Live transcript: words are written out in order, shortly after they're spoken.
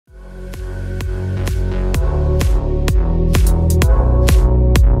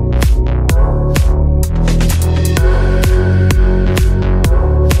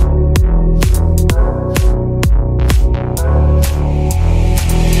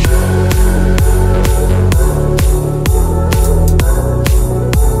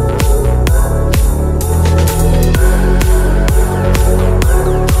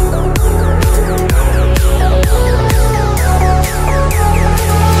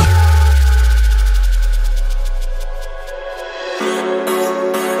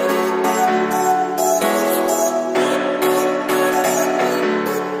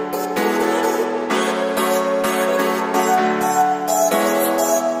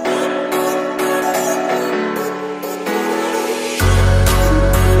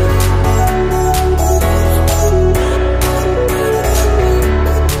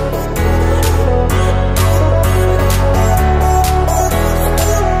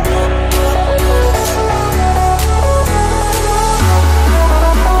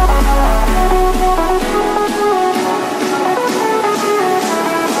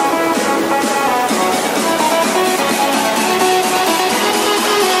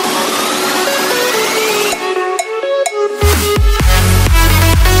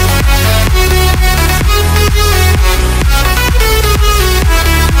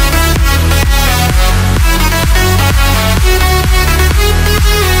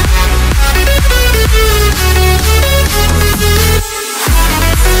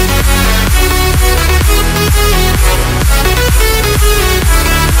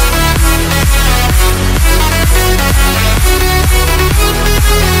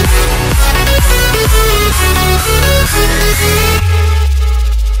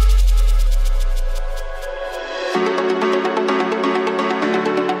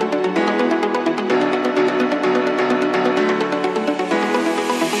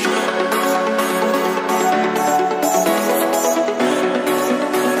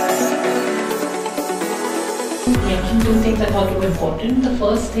thought were important. The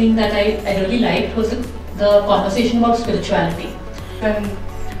first thing that I really liked was the conversation about spirituality. An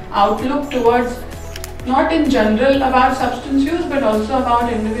outlook towards, not in general about substance use, but also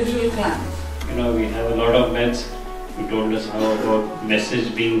about individual clients. You know, we have a lot of men's who told us how about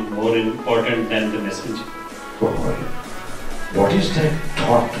message being more important than the message. What is that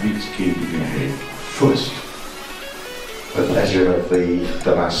thought which came to your head first? The pleasure of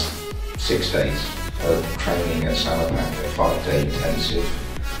the last 6 days of training at Samarpan, a 5-day intensive.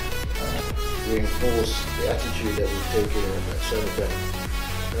 Reinforce the attitude that we've taken at Samarpan.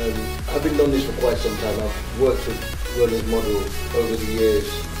 I've been on this for quite some time. I've worked with wellness models over the years.